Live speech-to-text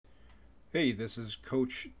Hey, this is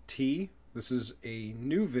Coach T. This is a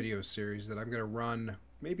new video series that I'm going to run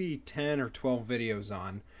maybe 10 or 12 videos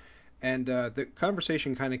on. And the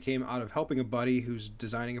conversation kind of came out of helping a buddy who's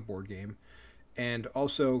designing a board game and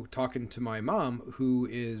also talking to my mom who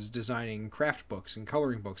is designing craft books and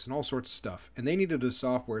coloring books and all sorts of stuff. And they needed a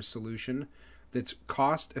software solution that's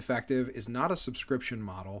cost effective, is not a subscription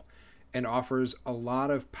model, and offers a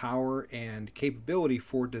lot of power and capability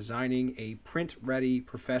for designing a print-ready,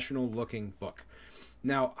 professional-looking book.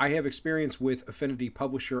 Now, I have experience with Affinity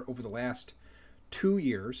Publisher over the last 2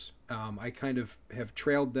 years. I kind of have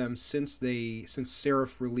trailed them since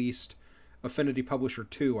Serif released Affinity Publisher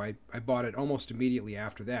 2. I bought it almost immediately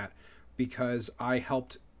after that because I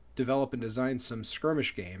helped develop and design some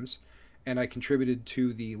skirmish games, and I contributed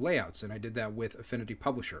to the layouts, and I did that with Affinity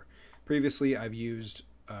Publisher. Previously, I've used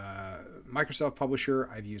Microsoft Publisher,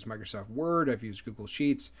 I've used Microsoft Word, I've used Google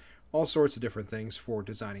Sheets, all sorts of different things for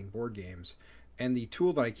designing board games. And the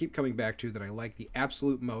tool that I keep coming back to that I like the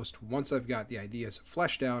absolute most, once I've got the ideas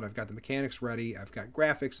fleshed out, I've got the mechanics ready, I've got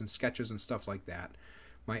graphics and sketches and stuff like that,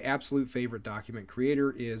 my absolute favorite document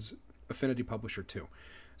creator is Affinity Publisher 2.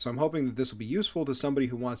 So I'm hoping that this will be useful to somebody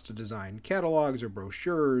who wants to design catalogs or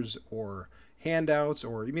brochures or handouts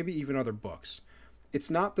or maybe even other books. It's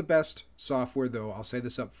not the best software, though. I'll say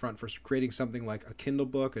this up front. For creating something like a Kindle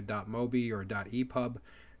book, a .mobi, or a .epub,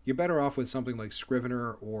 you're better off with something like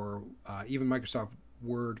Scrivener, or even Microsoft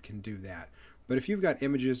Word can do that. But if you've got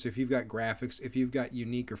images, if you've got graphics, if you've got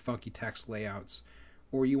unique or funky text layouts,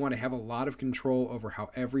 or you want to have a lot of control over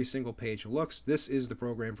how every single page looks, this is the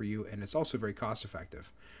program for you, and it's also very cost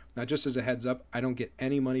effective. Now, just as a heads up, I don't get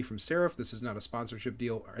any money from Serif. This is not a sponsorship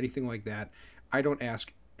deal or anything like that. I don't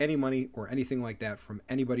ask any money or anything like that from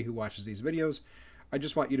anybody who watches these videos. I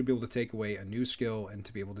just want you to be able to take away a new skill and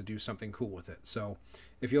to be able to do something cool with it. So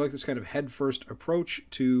if you like this kind of head-first approach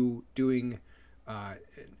to doing, I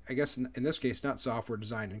guess in this case, not software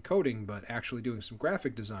design and coding, but actually doing some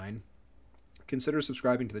graphic design, consider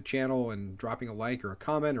subscribing to the channel and dropping a like or a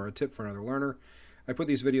comment or a tip for another learner. I put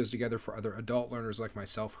these videos together for other adult learners like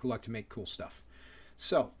myself who like to make cool stuff.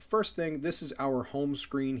 So first thing, this is our home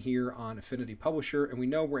screen here on Affinity Publisher, and we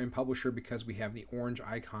know we're in Publisher because we have the orange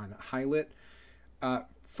icon highlight.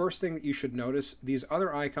 First thing that you should notice, these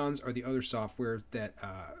other icons are the other software that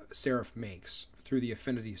Serif makes through the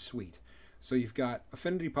Affinity suite. So you've got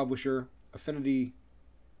Affinity Publisher, Affinity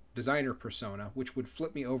Designer Persona, which would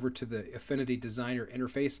flip me over to the Affinity Designer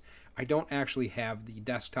interface. I don't actually have the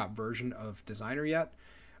desktop version of Designer yet.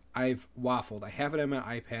 I've waffled. I have it on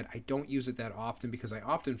my iPad. I don't use it that often because I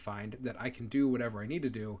often find that I can do whatever I need to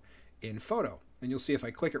do in Photo. And you'll see if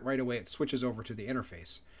I click it right away, it switches over to the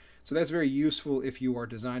interface. So that's very useful if you are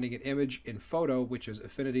designing an image in Photo, which is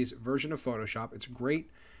Affinity's version of Photoshop. It's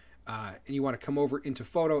great. And you want to come over into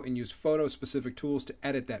Photo and use photo-specific tools to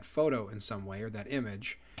edit that photo in some way or that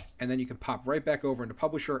image. And then you can pop right back over into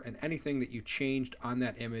Publisher, and anything that you changed on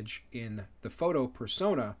that image in the photo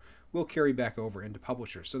persona will carry back over into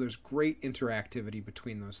Publisher. So there's great interactivity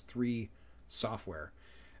between those three software.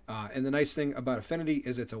 And the nice thing about Affinity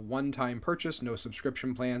is it's a one-time purchase, no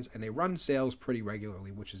subscription plans, and they run sales pretty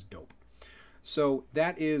regularly, which is dope. So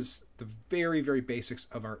that is the very, very basics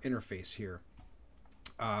of our interface here.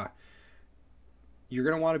 You're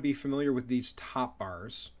going to want to be familiar with these top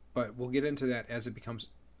bars, but we'll get into that as it becomes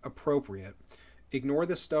appropriate. Ignore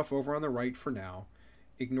this stuff over on the right for now.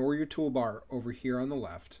 Ignore your toolbar over here on the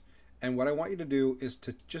left. And what I want you to do is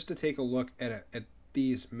just to take a look at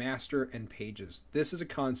these master and pages. This is a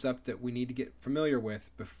concept that we need to get familiar with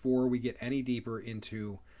before we get any deeper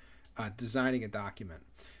into designing a document.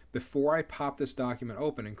 Before I pop this document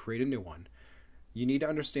open and create a new one, you need to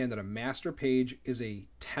understand that a master page is a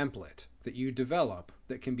template that you develop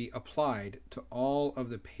that can be applied to all of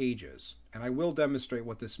the pages. And I will demonstrate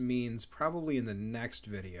what this means probably in the next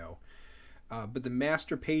video. But the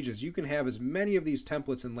master pages, you can have as many of these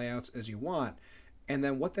templates and layouts as you want. And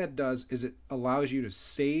then what that does is it allows you to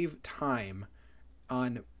save time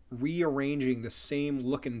on rearranging the same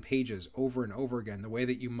looking pages over and over again, the way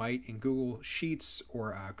that you might in Google Sheets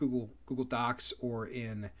or Google Docs or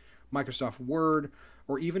in Microsoft Word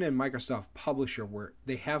or even in Microsoft Publisher, where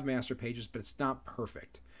they have master pages, but it's not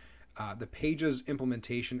perfect. The pages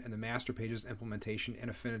implementation and the master pages implementation in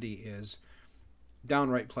Affinity is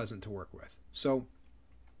downright pleasant to work with. So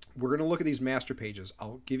we're going to look at these master pages.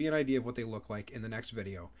 I'll give you an idea of what they look like in the next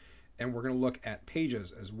video, and we're going to look at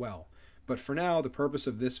pages as well. But for now, the purpose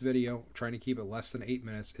of this video, trying to keep it less than 8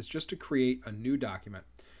 minutes, is just to create a new document.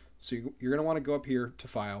 So you're going to want to go up here to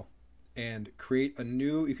File and create a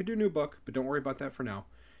new, you could do new book, but don't worry about that for now.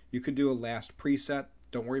 You could do a last preset.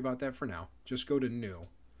 Don't worry about that for now. Just go to New.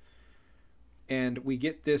 And we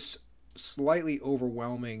get this slightly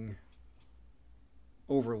overwhelming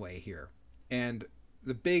overlay here. And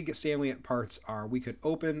the big salient parts are we could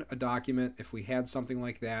open a document if we had something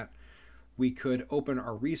like that. We could open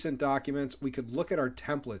our recent documents. We could look at our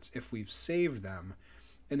templates if we've saved them.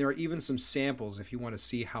 And there are even some samples if you want to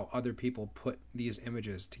see how other people put these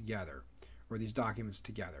images together or these documents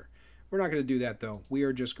together. We're not going to do that though. We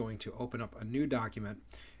are just going to open up a new document,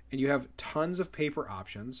 and you have tons of paper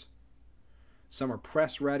options. Some are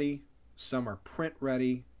press ready, some are print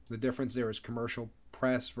ready. The difference there is commercial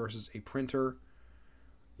press versus a printer.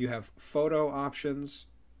 You have photo options.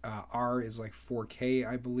 R is like 4K,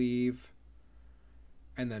 I believe.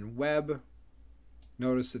 And then web.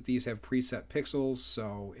 Notice that these have preset pixels,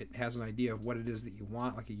 so it has an idea of what it is that you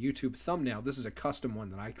want, like a YouTube thumbnail. This is a custom one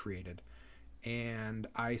that I created. And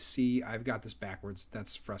I see I've got this backwards.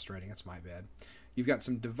 That's frustrating. That's my bad. You've got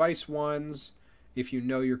some device ones. If you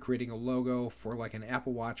know you're creating a logo for like an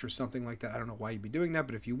Apple Watch or something like that, I don't know why you'd be doing that,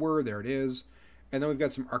 but if you were, there it is. And then we've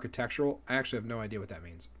got some architectural. I actually have no idea what that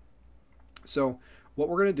means. So what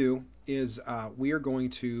we're going to do is we are going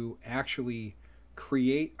to actually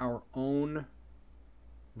create our own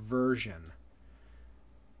version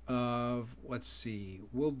of, let's see,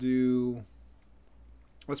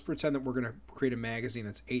 let's pretend that we're going to create a magazine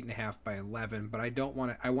that's 8.5 by 11, but I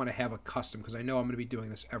want to have a custom because I know I'm going to be doing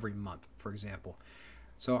this every month, for example.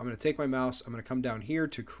 So I'm going to take my mouse, I'm going to come down here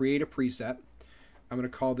to create a preset. I'm going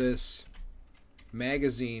to call this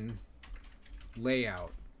magazine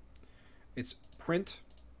layout. It's print.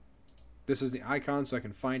 This is the icon so I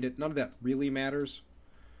can find it. None of that really matters.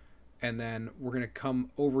 And then we're going to come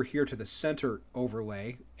over here to the center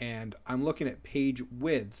overlay, and I'm looking at page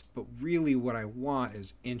width, but really what I want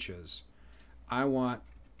is inches. I want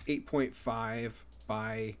 8.5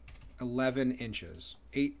 by 11 inches,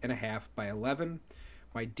 8.5 by 11.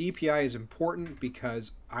 My DPI is important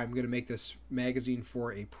because I'm going to make this magazine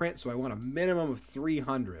for a print, so I want a minimum of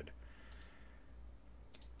 300.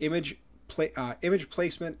 Image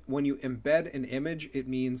placement, when you embed an image, it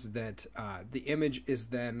means that the image is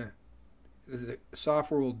then, the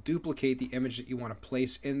software will duplicate the image that you want to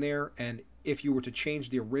place in there, and if you were to change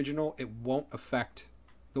the original, it won't affect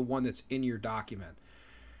the one that's in your document.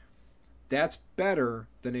 That's better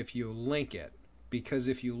than if you link it, because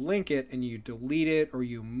if you link it and you delete it or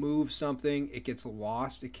you move something, it gets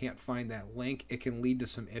lost. It can't find that link. It can lead to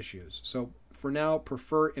some issues. So for now,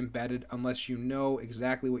 prefer embedded unless you know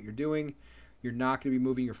exactly what you're doing. You're not going to be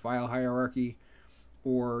moving your file hierarchy,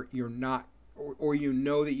 or you're not, or you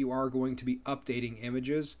know that you are going to be updating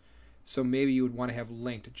images. So maybe you would want to have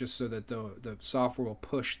linked just so that the software will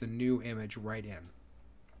push the new image right in.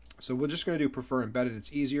 So we're just going to do prefer embedded.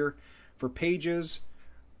 It's easier. For pages,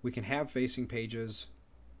 we can have facing pages.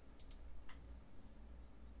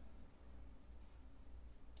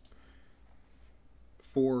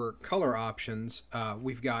 For color options,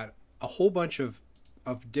 we've got a whole bunch of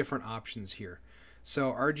different options here.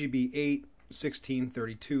 So RGB 8,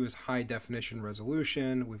 1632 is high definition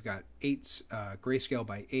resolution. We've got 8 grayscale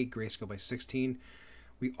by 8, grayscale by 16.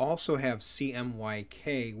 We also have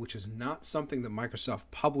CMYK, which is not something that Microsoft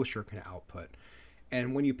Publisher can output.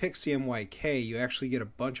 And when you pick CMYK, you actually get a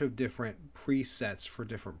bunch of different presets for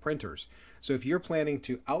different printers. So if you're planning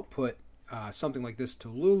to output something like this to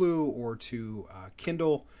Lulu or to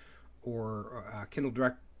Kindle or Kindle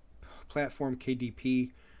Direct Platform,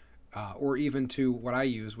 KDP, or even to what I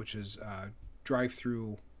use, which is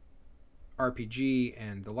Drive-Thru RPG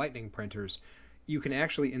and the Lightning printers, you can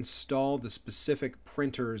actually install the specific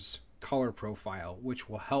printer's color profile, which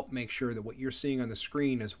will help make sure that what you're seeing on the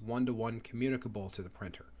screen is one-to-one communicable to the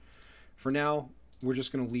printer. For now, we're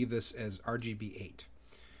just going to leave this as RGB 8.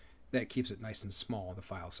 That keeps it nice and small, the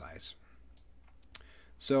file size.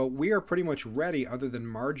 So we are pretty much ready other than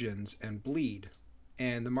margins and bleed.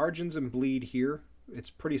 And the margins and bleed here, it's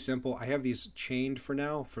pretty simple. I have these chained for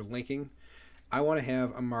now for linking. I want to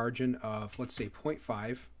have a margin of, let's say,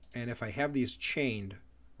 0.5. And if I have these chained,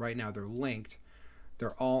 right now they're linked,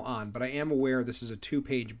 they're all on. But I am aware this is a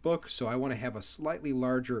 2-page book, so I want to have a slightly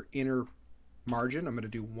larger inner margin. I'm going to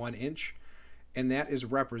do 1 inch. And that is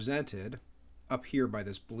represented up here by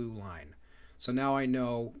this blue line. So now I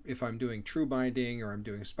know if I'm doing true binding or I'm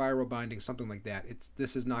doing spiral binding, something like that,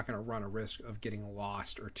 this is not going to run a risk of getting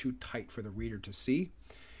lost or too tight for the reader to see.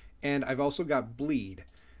 And I've also got bleed.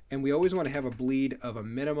 And we always want to have a bleed of a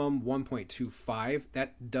minimum 1.25.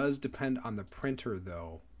 That does depend on the printer,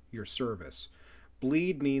 though, your service.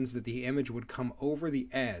 Bleed means that the image would come over the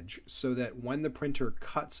edge so that when the printer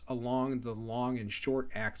cuts along the long and short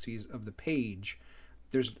axes of the page,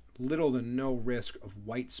 there's little to no risk of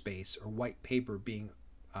white space or white paper being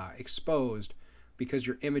exposed because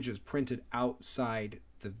your image is printed outside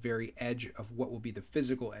the very edge of what will be the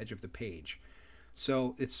physical edge of the page.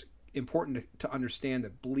 So it's important to understand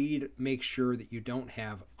that bleed makes sure that you don't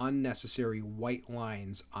have unnecessary white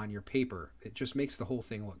lines on your paper. It just makes the whole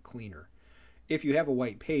thing look cleaner. If you have a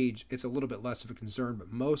white page, it's a little bit less of a concern,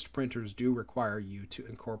 but most printers do require you to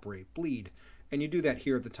incorporate bleed, and you do that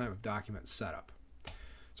here at the time of document setup. So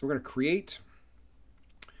we're going to create,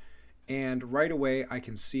 and right away I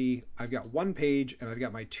can see I've got one page and I've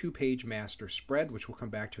got my 2-page master spread, which we'll come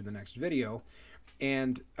back to in the next video.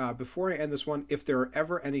 And before I end this one, if there are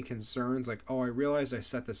ever any concerns like, oh, I realized I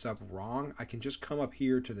set this up wrong, I can just come up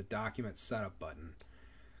here to the document setup button,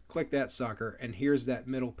 click that sucker, and here's that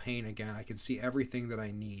middle pane again. I can see everything that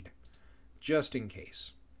I need just in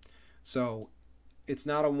case. So it's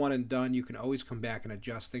not a one and done. You can always come back and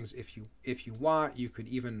adjust things if you want. You could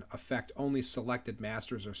even affect only selected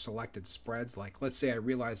masters or selected spreads. Like, let's say I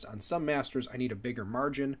realized on some masters I need a bigger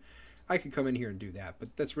margin. I could come in here and do that,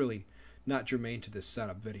 but that's really not germane to this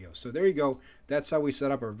setup video. So there you go. That's how we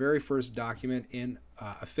set up our very first document in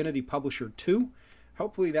Affinity Publisher 2.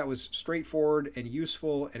 Hopefully that was straightforward and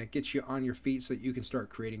useful, and it gets you on your feet so that you can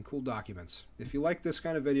start creating cool documents. If you like this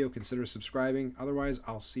kind of video, consider subscribing. Otherwise,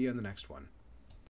 I'll see you in the next one.